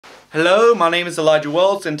Hello, my name is Elijah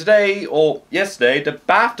Wells, and today, or yesterday, the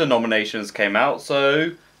Bafta nominations came out,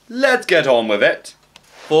 so let's get on with it.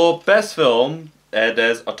 For Best Film,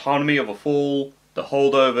 there's Autonomy of a Fool, The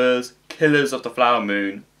Holdovers, Killers of the Flower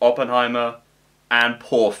Moon, Oppenheimer, and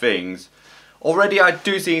Poor Things. Already I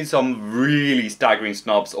do see some really staggering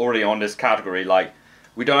snubs already on this category, like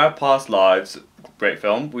we don't have Past Lives, great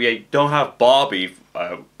film, we don't have Barbie,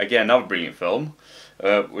 again another brilliant film.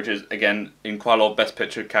 Which is, again, in quite a lot of Best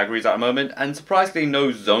Picture categories at the moment. And surprisingly,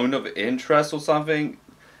 no Zone of Interest or something.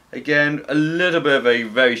 Again, a little bit of a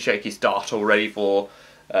very shaky start already for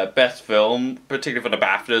Best Film, particularly for the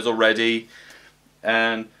BAFTAs already.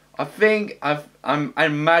 And I think, I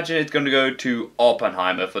imagine it's going to go to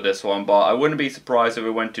Oppenheimer for this one. But I wouldn't be surprised if it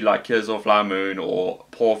went to, like, Killers of the Flower Moon or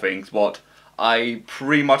Poor Things. But I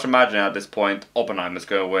pretty much imagine at this point, Oppenheimer's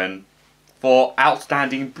going to win. For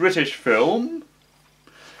Outstanding British Film,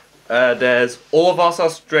 there's All of Us Are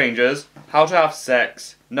Strangers, How to Have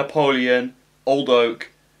Sex, Napoleon, Old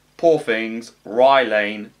Oak, Poor Things, Rye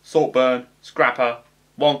Lane, Saltburn, Scrapper,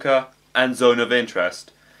 Wonka, and Zone of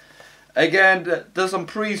Interest. Again, there's some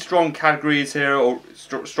pretty strong categories here, or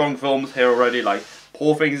strong films here already, like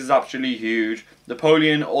Poor Things is absolutely huge.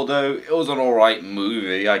 Napoleon, although it was an alright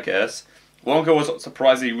movie, I guess. Wonka was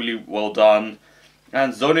surprisingly really well done.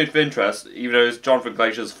 And Zone of Interest, even though it's Jonathan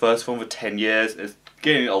Glazer's first film for 10 years, is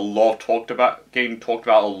getting talked about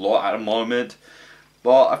a lot at the moment.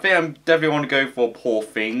 But I think I'm definitely want to go for Poor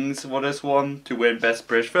Things for this one to win Best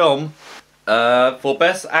British Film. For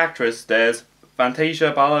Best Actress, there's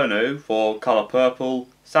Fantasia Barlow for Colour Purple,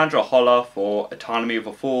 Sandra Holler for Autonomy of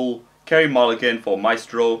a Fool, Kerry Mulligan for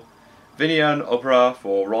Maestro, Vinian Opera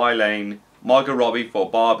for Rye Lane, Margot Robbie for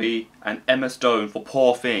Barbie, and Emma Stone for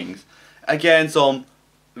Poor Things. Again, some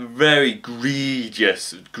very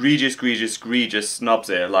egregious snubs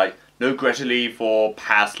here, like no Greta Lee for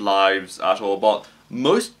Past Lives at all, but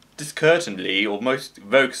most disconcertingly, or most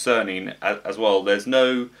very concerning as well, there's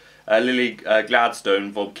no Lily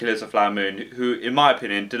Gladstone for Killers of the Flower Moon, who in my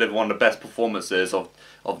opinion delivered one of the best performances of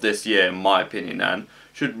this year in my opinion, and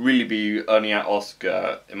should really be earning an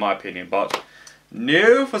Oscar in my opinion, but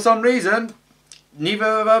no, for some reason neither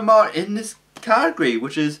of them are in this category,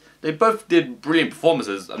 which is, they both did brilliant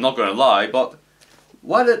performances, I'm not going to lie, but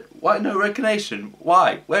why no recognition?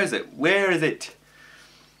 Why? Where is it? Where is it?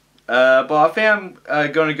 But I think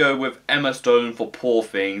I'm going to go with Emma Stone for Poor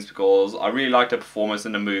Things, because I really liked her performance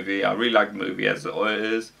in the movie. I really like the movie as it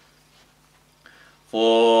is.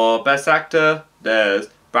 For Best Actor, there's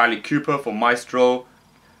Bradley Cooper for Maestro,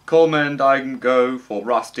 Coleman Diago for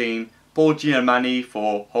Rustin, Paul Giamatti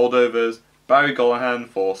for Holdovers, Barry Golahan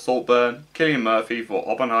for Saltburn, Cillian Murphy for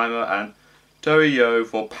Oppenheimer, and Tori Yo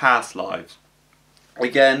for Past Lives.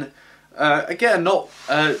 Again, not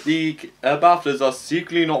the BAFTAs are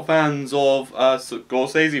secretly not fans of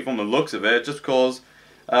Scorsese from the looks of it, just because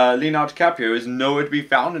Leonardo DiCaprio is nowhere to be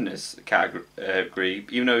found in this category,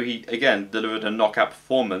 even though he again delivered a knockout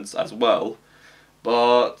performance as well.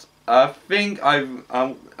 But I think I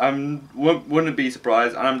wouldn't be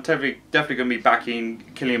surprised, and I'm definitely going to be backing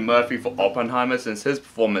Cillian Murphy for Oppenheimer, since his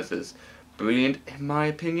performance is brilliant in my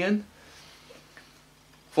opinion.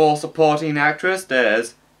 For Supporting Actress,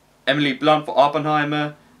 there's Emily Blunt for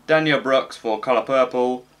Oppenheimer, Danielle Brooks for Colour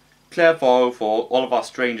Purple, Claire Foy for All of Us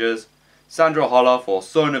Strangers, Sandra Holler for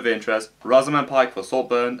Zone of Interest, Rosamund Pike for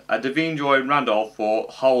Saltburn, and Davine Joy Randolph for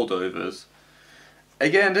Holdovers.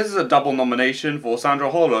 Again, this is a double nomination for Sandra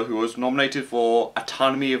Holler, who was nominated for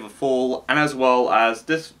Autonomy of a Fool, and as well as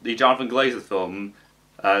the Jonathan Glazer film,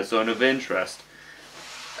 Zone of Interest.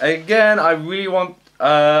 Again, I really want,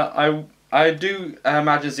 I do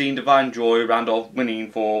imagine seeing Davine Joy Randolph winning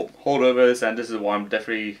for Holdovers, and this is why I'm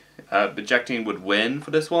definitely projecting would win for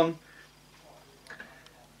this one.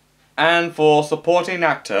 And for Supporting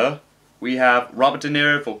Actor, we have Robert De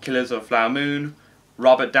Niro for Killers of the Flower Moon,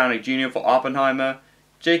 Robert Downey Jr. for Oppenheimer,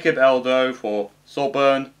 Jacob Elordi for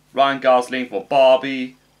Saltburn, Ryan Gosling for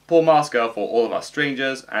Barbie, Paul Mescal for All of Us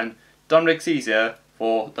Strangers, and Dominic Caesar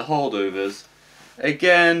for The Holdovers.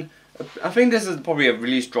 Again, I think this is probably a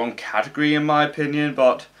really strong category in my opinion,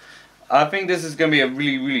 but I think this is going to be a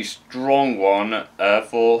really strong one. I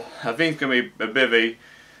think it's going to be a bit of a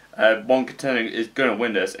one contender is going to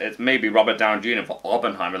win this. It's maybe Robert Downey Jr. for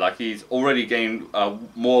Oppenheimer. Like, he's already gained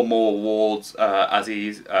more and more awards as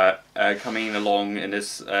he's coming along in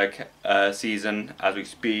this season as we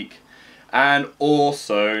speak, and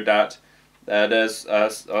also that there's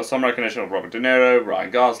some recognition of Robert De Niro,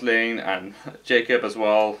 Ryan Gosling, and Jacob as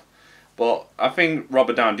well. But I think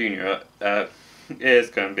Robert Downey Jr. Is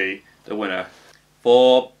going to be the winner.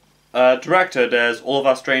 For director, there's All of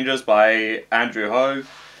Us Strangers by Andrew Ho,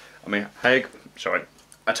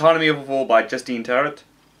 Autonomy of a Fall by Justine Terrett,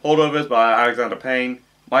 Holdovers by Alexander Payne,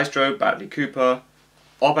 Maestro, Bradley Cooper,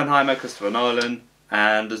 Oppenheimer, Christopher Nolan,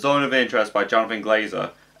 and The Zone of Interest by Jonathan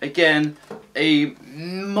Glazer. Again, a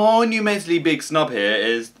monumentally big snub here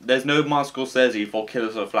is there's no Martin Scorsese for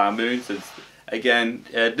Killers of the Flower Moon, since again,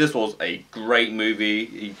 this was a great movie.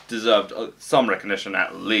 He deserved some recognition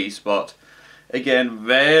at least, but again,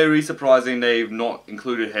 very surprising they've not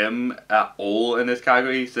included him at all in this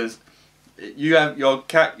category, since you have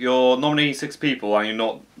you're nominating 6 people and you're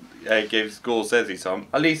not gave Scorsese some.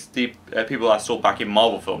 At least the people that saw back in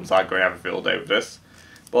Marvel films are going to have a field day with this.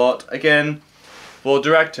 But again, for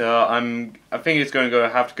director, I think it's going to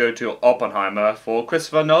have to go to Oppenheimer for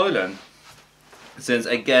Christopher Nolan, since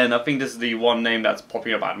again I think this is the one name that's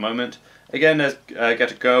popping up at the moment. Again, there's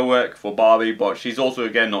Greta Gerwig for Barbie, but she's also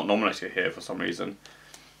again not nominated here for some reason.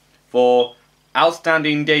 For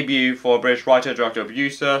outstanding debut for a British writer, director,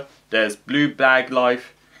 producer, there's Blue Bag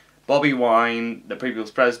Life, Bobby Wine, The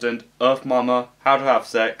People's President, Earth Mama, How to Have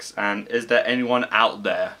Sex, and Is There Anyone Out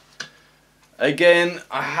There? Again,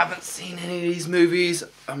 I haven't seen any of these movies,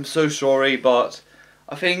 I'm so sorry, but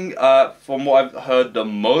I think from what I've heard the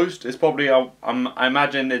most is probably, I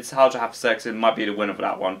imagine it's How to Have Sex. It might be the winner for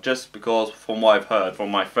that one, just because from what I've heard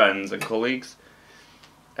from my friends and colleagues.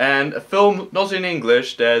 And a film not in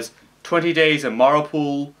English, there's 20 Days in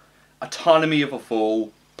Maripol, Autonomy of a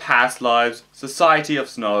Fall, Past Lives, Society of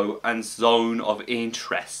Snow, and Zone of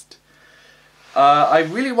Interest. I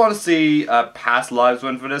really want to see Past Lives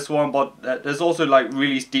win for this one, but there's also like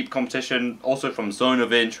really steep competition also from Zone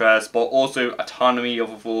of Interest, but also Autonomy of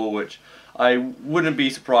a Fall, which I wouldn't be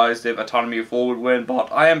surprised if Autonomy of a Fall would win, but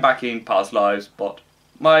I am backing Past Lives. But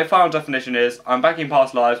my final definition is I'm backing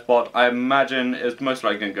Past Lives, but I imagine it's most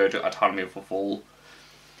likely going to go to Autonomy of a Fall.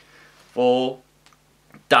 For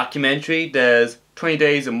documentary, there's 20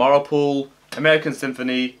 Days in Maripol, American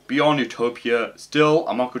Symphony, Beyond Utopia, Still,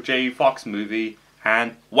 a Michael J. Fox movie,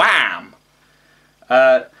 and Wham!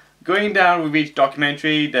 Going down with each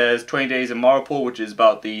documentary, there's 20 Days in Maripol, which is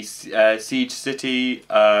about the siege city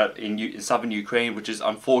in southern Ukraine, which is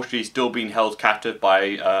unfortunately still being held captive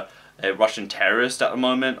by a Russian terrorist at the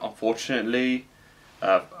moment, unfortunately.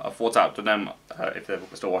 Thoughts out to them if they're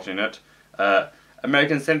still watching it.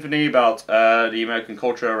 American Symphony, about the American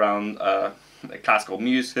culture around classical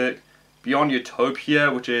music. Beyond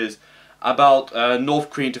Utopia, which is about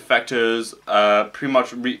North Korean defectors pretty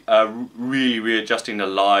much really readjusting their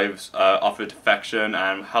lives after defection,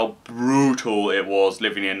 and how brutal it was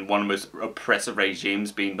living in one of the most oppressive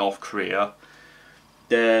regimes, being North Korea.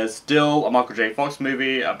 There's Still, a Michael J. Fox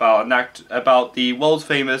movie about the world's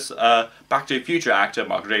famous Back to the Future actor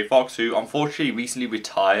Michael J. Fox, who unfortunately recently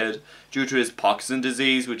retired due to his Parkinson's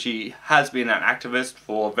disease, which he has been an activist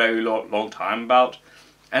for a very long time about.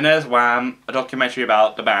 And there's Wham, a documentary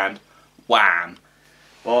about the band Wham.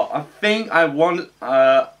 Well, I think I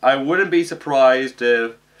wouldn't be surprised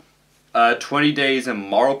if 20 Days in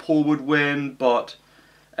Maripol would win, but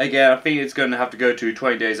again, I think it's going to have to go to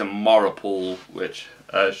 20 Days in Maripol, which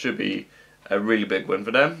should be a really big win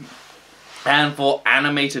for them. And for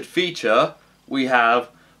animated feature, we have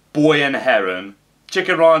Boy and Heron,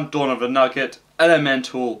 Chicken Run, Dawn of the Nugget,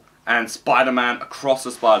 Elemental, and Spider-Man Across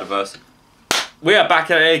the Spider-Verse. We are back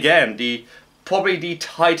at it again, probably the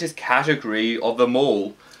tightest category of them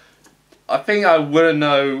all. I think I wouldn't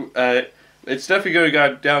know, it's definitely going to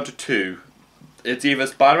go down to 2. It's either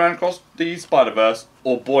Spider-Man Across the Spider-Verse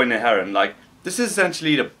or Boy and Heron. Like, this is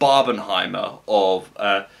essentially the Barbenheimer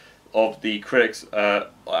of the critics at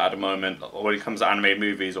the moment when it comes to animated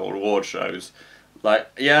movies or award shows. Like,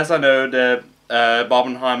 yes, I know the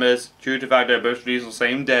Barbenheimers, due to the fact they're both released on the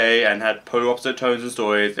same day and had polar opposite tones and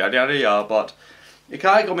stories, yada yada yada, but it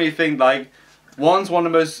kind of got me to think, like, one's one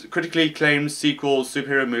of the most critically acclaimed sequel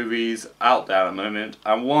superhero movies out there at the moment,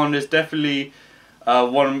 and one is definitely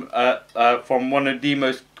from one of the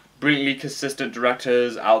most brilliantly consistent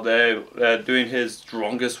directors out there, doing his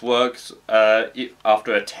strongest works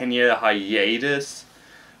after a 10-year hiatus.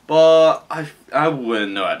 But I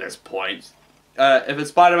wouldn't know at this point. If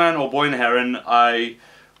it's Spider-Man or Boy and Heron, I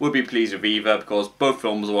would be pleased with either, because both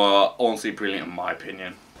films were honestly brilliant in my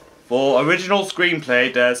opinion. For original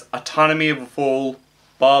screenplay, there's Autonomy of a Fall,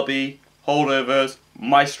 Barbie, Holdovers,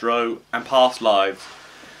 Maestro, and Past Lives.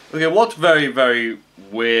 Okay, what's very, very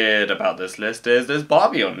weird about this list is there's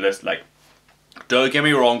Barbie on the list. Like, don't get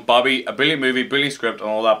me wrong, Barbie, a brilliant movie, brilliant script and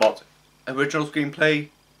all that, but original screenplay?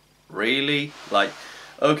 Really? Like,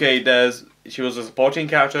 okay, she was a supporting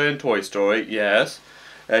character in Toy Story, yes.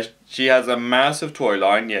 She has a massive toy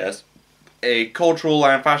line, yes. A cultural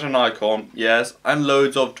and fashion icon, yes. And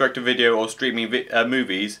loads of direct-to-video or streaming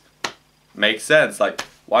movies, makes sense. Like,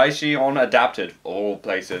 why is she on Adapted of all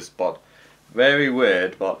places? But very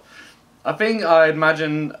weird. But I think I'd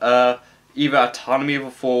imagine either Autonomy of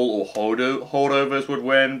a Fool or Holdovers would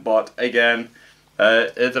win. But again,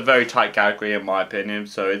 it's a very tight category in my opinion.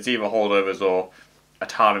 So it's either Holdovers or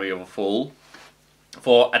Autonomy of a Fool.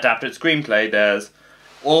 For Adapted Screenplay, there's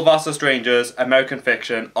All of Us Are Strangers, American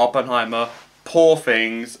Fiction, Oppenheimer, Poor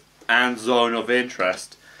Things, and Zone of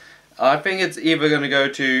Interest. I think it's either going to go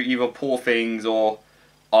to either Poor Things or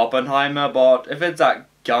Oppenheimer, but if it's at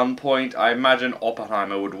gunpoint, I imagine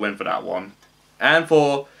Oppenheimer would win for that one. And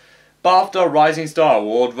for Bafta Rising Star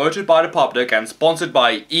Award, voted by the public and sponsored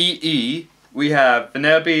by EE, we have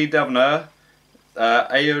Vanellope Devner,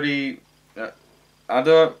 Aodi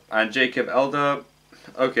Adder, and Jacob Elder.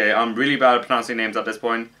 Okay, I'm really bad at pronouncing names at this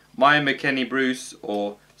point. Maya McKinney Bruce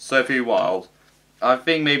or Sophie Wilde. I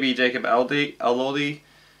think maybe Jacob Elordi.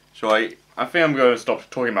 I think I'm going to stop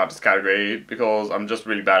talking about this category because I'm just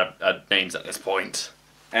really bad at names at this point.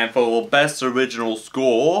 And for Best Original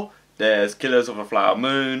Score, there's Killers of a Flower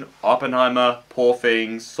Moon, Oppenheimer, Poor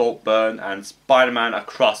Things, Saltburn, and Spider-Man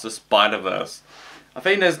Across the Spider-Verse. I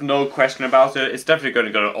think there's no question about it. It's definitely going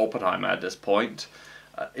to go to Oppenheimer at this point.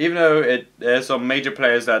 Even though there's some major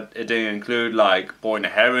players that it didn't include, like Boy and the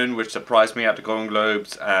Heron, which surprised me at the Golden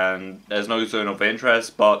Globes, and there's no Zone of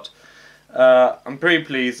Interest, but I'm pretty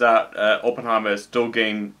pleased that Oppenheimer is still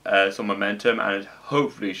gaining some momentum and it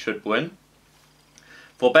hopefully should win.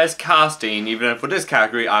 For Best Casting, even though for this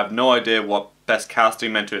category I have no idea what Best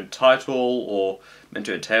Casting meant to entitle or meant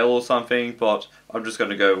to entail or something, but I'm just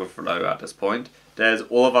going to go with flow at this point. There's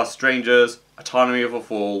All of Us Strangers, Autonomy of a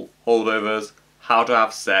Fool, Holdovers, How to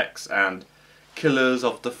Have Sex, and Killers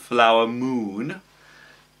of the Flower Moon.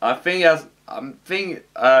 I think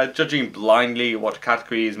judging blindly what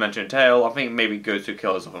category is meant to entail, I think maybe go to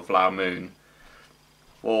Killers of a Flower Moon.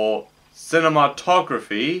 For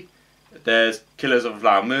cinematography, there's Killers of a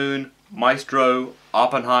Flower Moon, Maestro,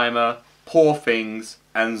 Oppenheimer, Poor Things,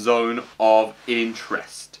 and Zone of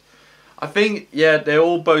Interest. I think, yeah, they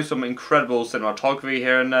all boast some incredible cinematography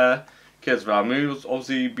here and there. Killers of the Flower Moon was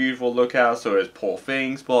obviously beautiful to look at, so is Poor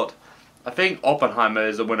Things, but I think Oppenheimer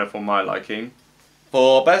is a winner for my liking.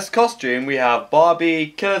 For Best Costume, we have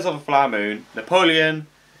Barbie, Killers of the Flower Moon, Napoleon,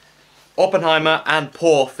 Oppenheimer, and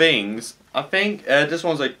Poor Things. I think this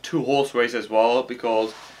one's a two-horse race as well,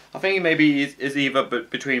 because I think it maybe is either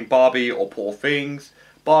between Barbie or Poor Things.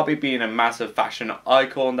 Barbie being a massive fashion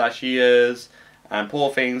icon that she is, and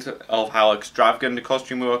Poor Things of how extravagant the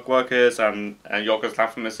costume work is, and Yorgos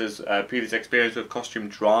Lanthimos' previous experience with costume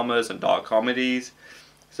dramas and dark comedies.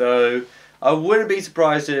 So I wouldn't be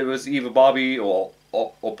surprised if it was either Barbie or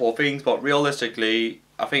Poor Things, but realistically,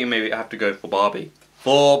 I think maybe I have to go for Barbie.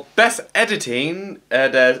 For Best Editing,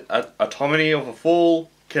 there's Autonomy of a Fool,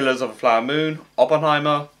 Killers of a Flower Moon,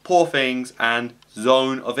 Oppenheimer, Poor Things, and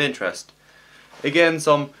Zone of Interest. Again,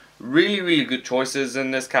 some really good choices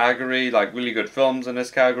in this category, like really good films in this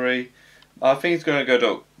category. I think it's going to go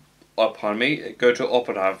to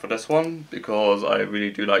Oppenheimer for this one, because I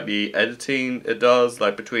really do like the editing it does,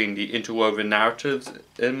 like between the interwoven narratives,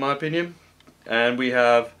 in my opinion. And we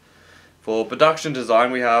have, for production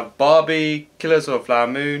design, we have Barbie, Killers of a Flower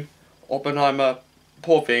Moon, Oppenheimer,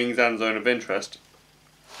 Poor Things, and Zone of Interest.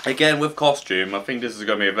 Again, with costume, I think this is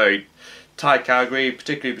going to be a very tight category,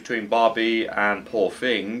 particularly between Barbie and Poor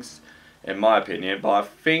Things, in my opinion. But I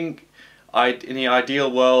think in the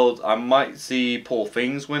ideal world, I might see Poor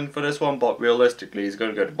Things win for this one, but realistically, it's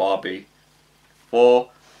going to go to Barbie. For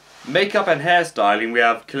makeup and hairstyling, we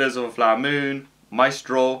have Killers of a Flower Moon,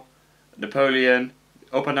 Maestro, Napoleon,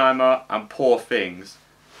 Oppenheimer, and Poor Things.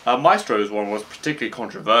 Maestro's one was particularly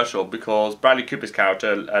controversial because Bradley Cooper's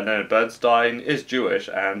character, Leonard Bernstein, is Jewish,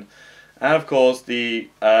 and of course it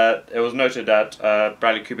was noted that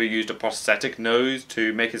Bradley Cooper used a prosthetic nose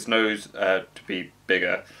to make his nose to be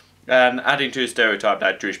bigger, and adding to the stereotype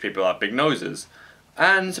that Jewish people have big noses.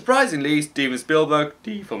 And surprisingly, Steven Spielberg,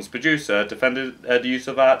 the film's producer, defended the use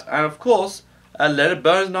of that, and of course, Leonard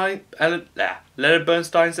Bernstein's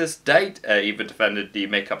estate even defended the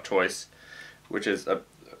makeup choice, which is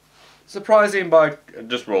surprising, but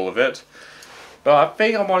just roll with it. But I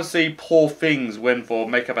think I want to see Poor Things win for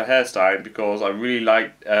makeup and hairstyling, because I really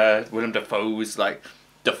like Willem Dafoe's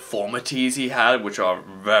deformities he had, which are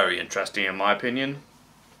very interesting in my opinion.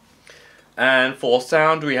 And for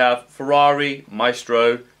sound, we have Ferrari,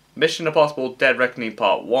 Maestro, Mission Impossible: Dead Reckoning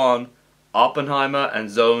Part 1, Oppenheimer, and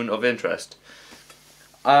Zone of Interest.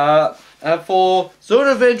 And for Zone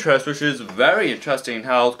of Interest, which is very interesting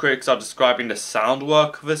how critics are describing the sound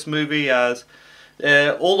work of this movie, as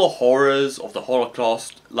all the horrors of the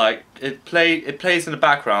Holocaust, like it plays in the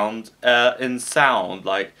background in sound,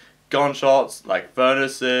 like gunshots, like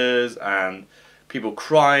furnaces and people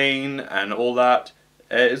crying and all that.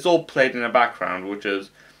 It's all played in the background, which is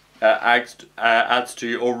adds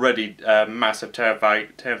to already massive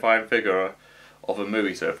terrifying figure of a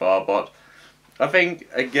movie so far. But I think,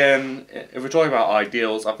 again, if we're talking about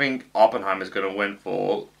ideals, I think Oppenheimer is going to win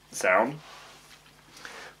for sound.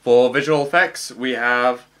 For visual effects, we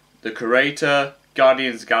have The Curator,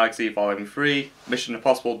 Guardians of the Galaxy Volume 3, Mission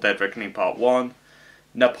Impossible Dead Reckoning Part 1,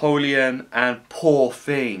 Napoleon, and Poor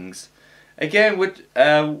Things. Again, what's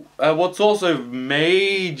also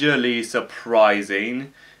majorly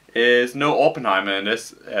surprising is no Oppenheimer in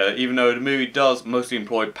this, even though the movie does mostly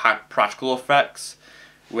employ practical effects,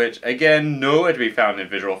 which again nowhere to be found in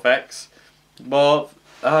visual effects. But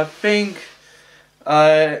I think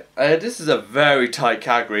this is a very tight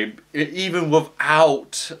category, even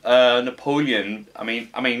without Napoleon. I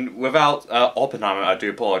mean without Oppenheimer. I do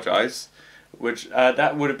apologize. Which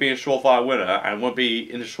that would have been a surefire winner and would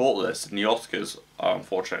be in the shortlist in the Oscars,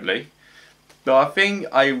 unfortunately. But I think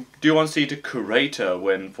I do want to see The Curator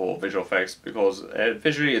win for visual effects because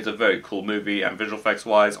visually it's a very cool movie, and visual effects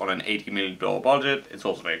wise, on an $80 million budget, it's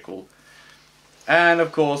also very cool. And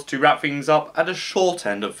of course, to wrap things up at the short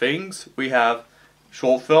end of things, we have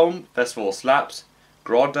short film, Festival of Slaps,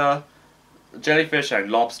 Grotda, Jellyfish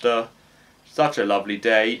and Lobster, Such a Lovely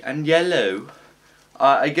Day, and Yellow.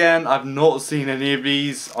 Again, I've not seen any of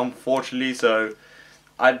these, unfortunately, so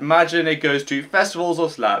I'd imagine it goes to Festivals or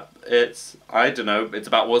Slap. It's, I don't know, it's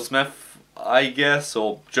about Will Smith, I guess,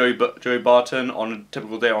 or Joey Barton on a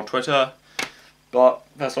typical day on Twitter. But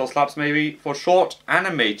Festival Slaps maybe. For short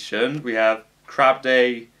animation, we have Crab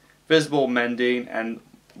Day, Visible Mending, and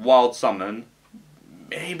Wild Summon.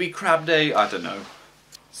 Maybe Crab Day, I don't know.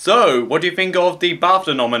 So, what do you think of the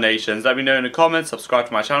Bafta nominations? Let me know in the comments, subscribe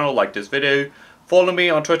to my channel, like this video. Follow me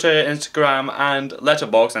on Twitter, Instagram, and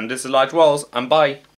Letterboxd, and this is Elijah Wells, and bye.